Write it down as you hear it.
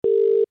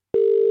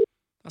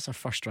That's our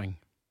first ring.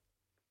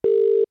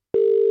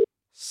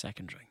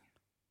 Second ring.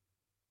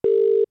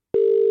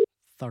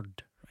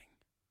 Third ring.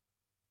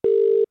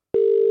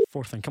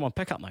 Fourth ring. Come on,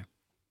 pick up now.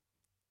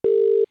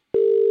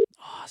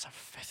 Oh, that's our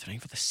fifth ring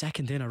for the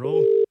second day in a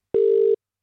row.